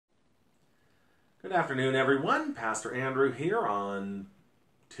Good afternoon, everyone. Pastor Andrew here on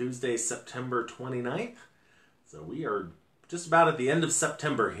Tuesday, September 29th. So we are just about at the end of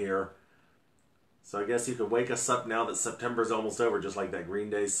September here. So I guess you can wake us up now that September's almost over, just like that Green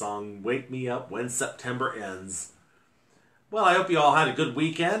Day song, Wake Me Up When September Ends. Well, I hope you all had a good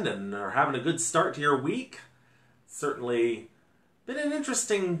weekend and are having a good start to your week. Certainly been an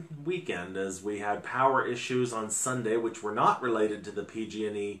interesting weekend as we had power issues on Sunday, which were not related to the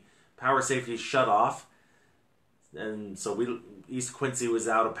PG&E power safety shutoff. And so East Quincy was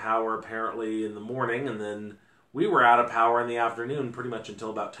out of power apparently in the morning, and then we were out of power in the afternoon pretty much until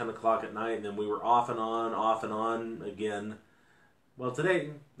about 10 o'clock at night, and then we were off and on again. Well,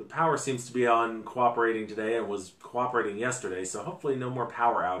 today the power seems to be on cooperating today and was cooperating yesterday, so hopefully no more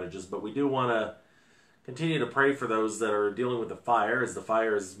power outages, but we do want to continue to pray for those that are dealing with the fire as the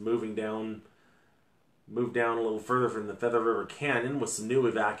fire is moved down a little further from the Feather River Canyon with some new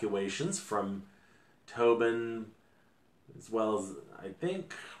evacuations from Tobin, as well as,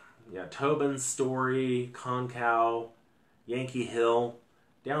 Tobin, Story, Concow, Yankee Hill,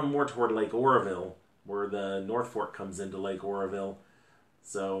 down more toward Lake Oroville, where the North Fork comes into Lake Oroville.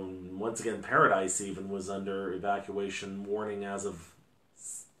 So, once again, Paradise even was under evacuation warning as of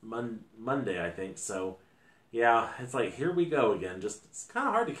Monday, I think. So, yeah, it's like, here we go again. Just, it's kind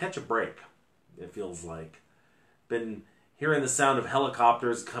of hard to catch a break, it feels like. Been hearing the sound of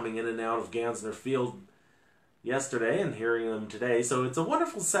helicopters coming in and out of Gansner Field yesterday and hearing them today. So it's a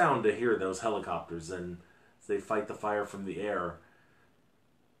wonderful sound to hear those helicopters and as they fight the fire from the air.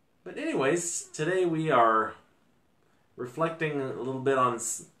 But anyways, today we are reflecting a little bit on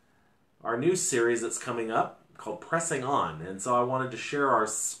our new series that's coming up called Pressing On. And so I wanted to share our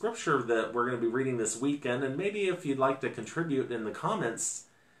scripture that we're going to be reading this weekend, and maybe if you'd like to contribute in the comments,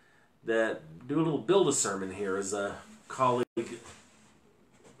 that do a little build-a-sermon here, as a colleague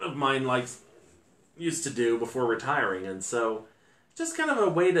of mine used to do before retiring. And so just kind of a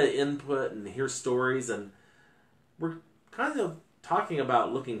way to input and hear stories, and we're kind of talking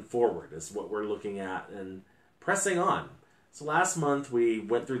about looking forward is what we're looking at and pressing on. So last month we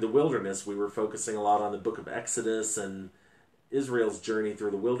went through the wilderness. We were focusing a lot on the book of Exodus and Israel's journey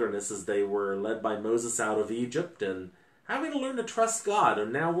through the wilderness as they were led by Moses out of Egypt and having to learn to trust God.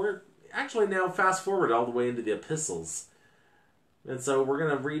 And now we're now fast forward all the way into the epistles. And so we're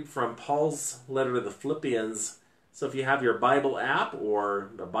going to read from Paul's letter to the Philippians. So if you have your Bible app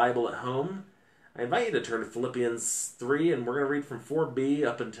or a Bible at home, I invite you to turn to Philippians 3, and we're going to read from 4b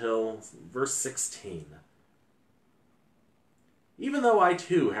up until verse 16. Even though I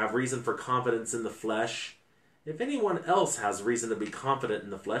too have reason for confidence in the flesh, if anyone else has reason to be confident in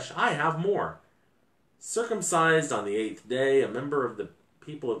the flesh, I have more. Circumcised on the 8th day, a member of the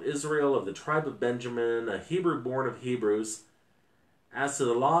people of Israel, of the tribe of Benjamin, a Hebrew born of Hebrews, as to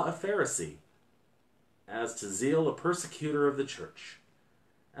the law, a Pharisee, as to zeal, a persecutor of the church,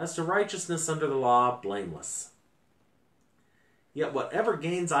 as to righteousness under the law, blameless. Yet whatever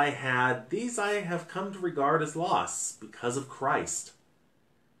gains I had, these I have come to regard as loss because of Christ.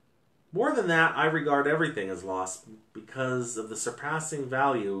 More than that, I regard everything as loss because of the surpassing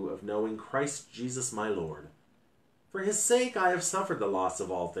value of knowing Christ Jesus my Lord. For his sake I have suffered the loss of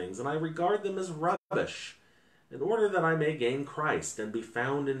all things, and I regard them as rubbish, in order that I may gain Christ and be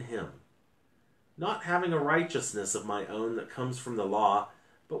found in him, not having a righteousness of my own that comes from the law,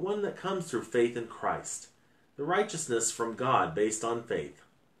 but one that comes through faith in Christ, the righteousness from God based on faith.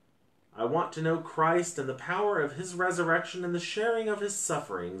 I want to know Christ and the power of his resurrection and the sharing of his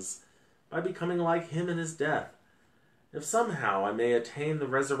sufferings by becoming like him in his death, if somehow I may attain the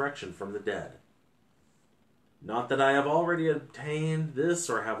resurrection from the dead. Not that I have already obtained this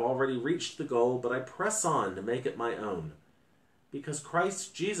or have already reached the goal, but I press on to make it my own, because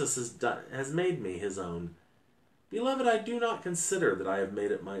Christ Jesus has made me his own. Beloved, I do not consider that I have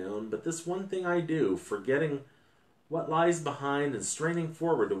made it my own, but this one thing I do, forgetting what lies behind and straining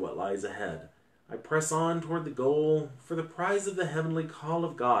forward to what lies ahead. I press on toward the goal for the prize of the heavenly call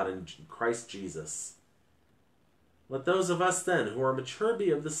of God in Christ Jesus. Let those of us then who are mature be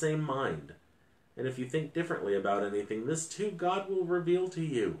of the same mind. And if you think differently about anything, this too God will reveal to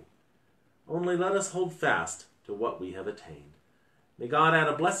you. Only let us hold fast to what we have attained. May God add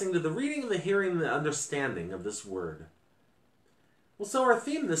a blessing to the reading, the hearing, and the understanding of this word. Well, so our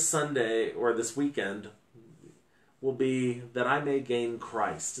theme this Sunday, or this weekend, will be that I may gain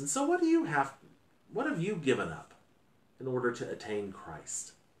Christ. And so what have you given up in order to attain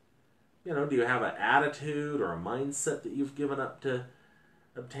Christ? Do you have an attitude or a mindset that you've given up to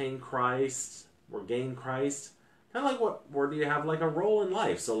obtain Christ or gain Christ? Kind of like or do you have like a role in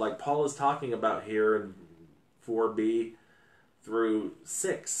life? So like Paul is talking about here in 4b through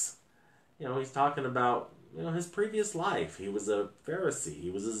 6. he's talking about, his previous life. He was a Pharisee. He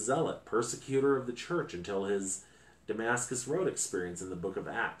was a zealot, persecutor of the church until his Damascus Road experience in the book of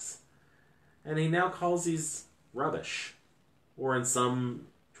Acts. And he now calls these rubbish, or in some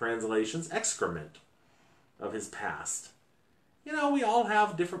translations, excrement of his past. We all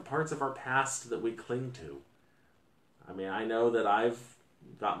have different parts of our past that we cling to. I know that I've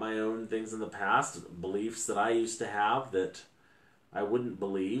got my own things in the past, beliefs that I used to have that I wouldn't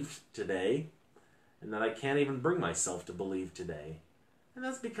believe today, and that I can't even bring myself to believe today. And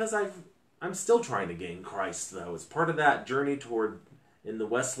that's because I'm still trying to gain Christ, though. It's part of that journey toward, in the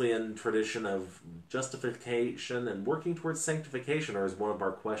Wesleyan tradition of justification and working towards sanctification, or as one of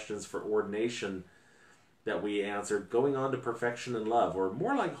our questions for ordination that we answered, going on to perfection in love, or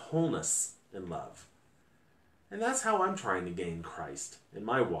more like wholeness in love. And that's how I'm trying to gain Christ in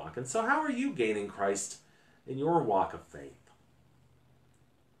my walk. And so how are you gaining Christ in your walk of faith?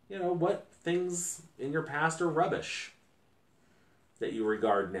 What things in your past are rubbish that you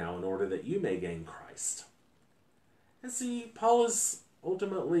regard now in order that you may gain Christ? And see, Paul is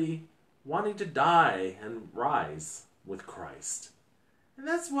ultimately wanting to die and rise with Christ. And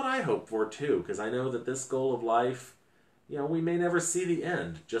that's what I hope for too, because I know that this goal of life, we may never see the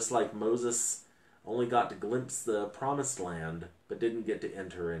end, just like Moses only got to glimpse the promised land, but didn't get to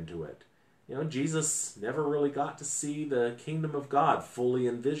enter into it. Jesus never really got to see the kingdom of God fully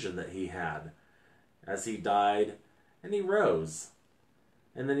in vision that he had as he died and he rose.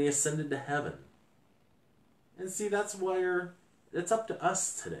 And then he ascended to heaven. And see, that's where it's up to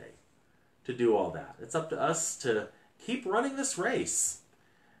us today to do all that. It's up to us to keep running this race,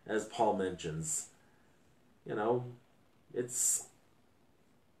 as Paul mentions. It's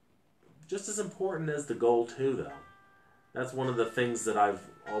just as important as the goal too, though. That's one of the things that I've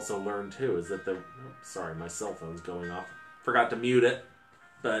also learned too, is that sorry, my cell phone's going off. Forgot to mute it,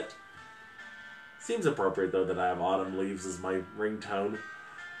 but seems appropriate though that I have autumn leaves as my ringtone.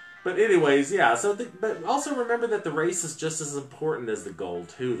 But anyways, yeah, but also remember that the race is just as important as the goal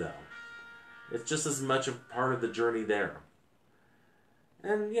too, though. It's just as much a part of the journey there.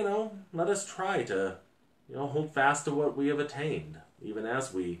 And, let us try to, hold fast to what we have attained, even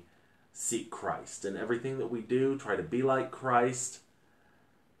as we seek Christ. And everything that we do, try to be like Christ,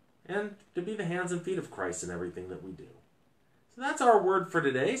 and to be the hands and feet of Christ in everything that we do. So that's our word for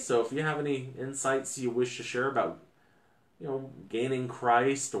today. So if you have any insights you wish to share about, gaining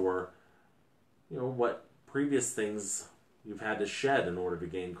Christ, or, what previous things you've had to shed in order to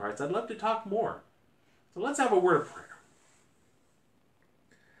gain Christ, I'd love to talk more. So let's have a word of prayer.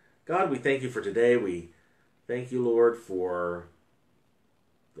 God, we thank you for today. We thank you, Lord, for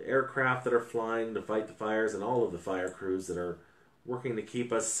the aircraft that are flying to fight the fires and all of the fire crews that are working to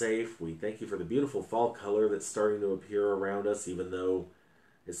keep us safe. We thank you for the beautiful fall color that's starting to appear around us, even though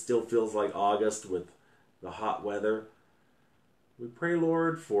it still feels like August with the hot weather. We pray,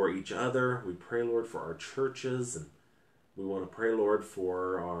 Lord, for each other. We pray, Lord, for our churches. And we want to pray, Lord,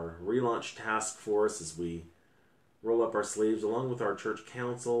 for our relaunch task force as we roll up our sleeves, along with our church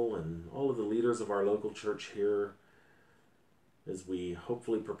council and all of the leaders of our local church here, as we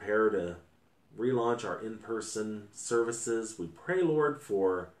hopefully prepare to relaunch our in-person services. We pray, Lord,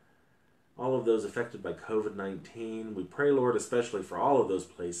 for all of those affected by COVID-19. We pray, Lord, especially for all of those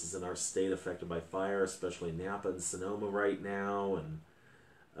places in our state affected by fire, especially Napa and Sonoma right now, and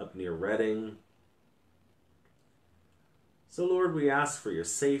up near Redding. So, Lord, we ask for your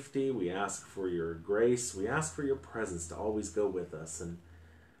safety, we ask for your grace, we ask for your presence to always go with us. And,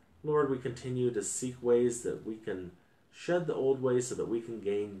 Lord, we continue to seek ways that we can shed the old ways so that we can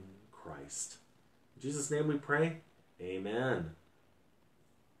gain Christ. In Jesus' name we pray, amen.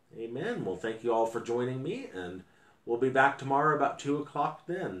 Amen. Well, thank you all for joining me, and we'll be back tomorrow about 2 o'clock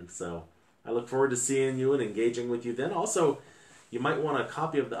then. So I look forward to seeing you and engaging with you then. Also, you might want a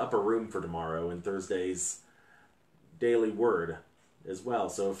copy of the Upper Room for tomorrow and Thursday's Daily Word as well.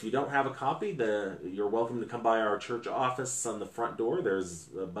 So if you don't have a copy, you're welcome to come by our church office on the front door. There's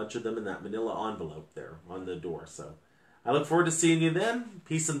a bunch of them in that manila envelope there on the door. So I look forward to seeing you then.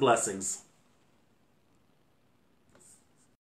 Peace and blessings.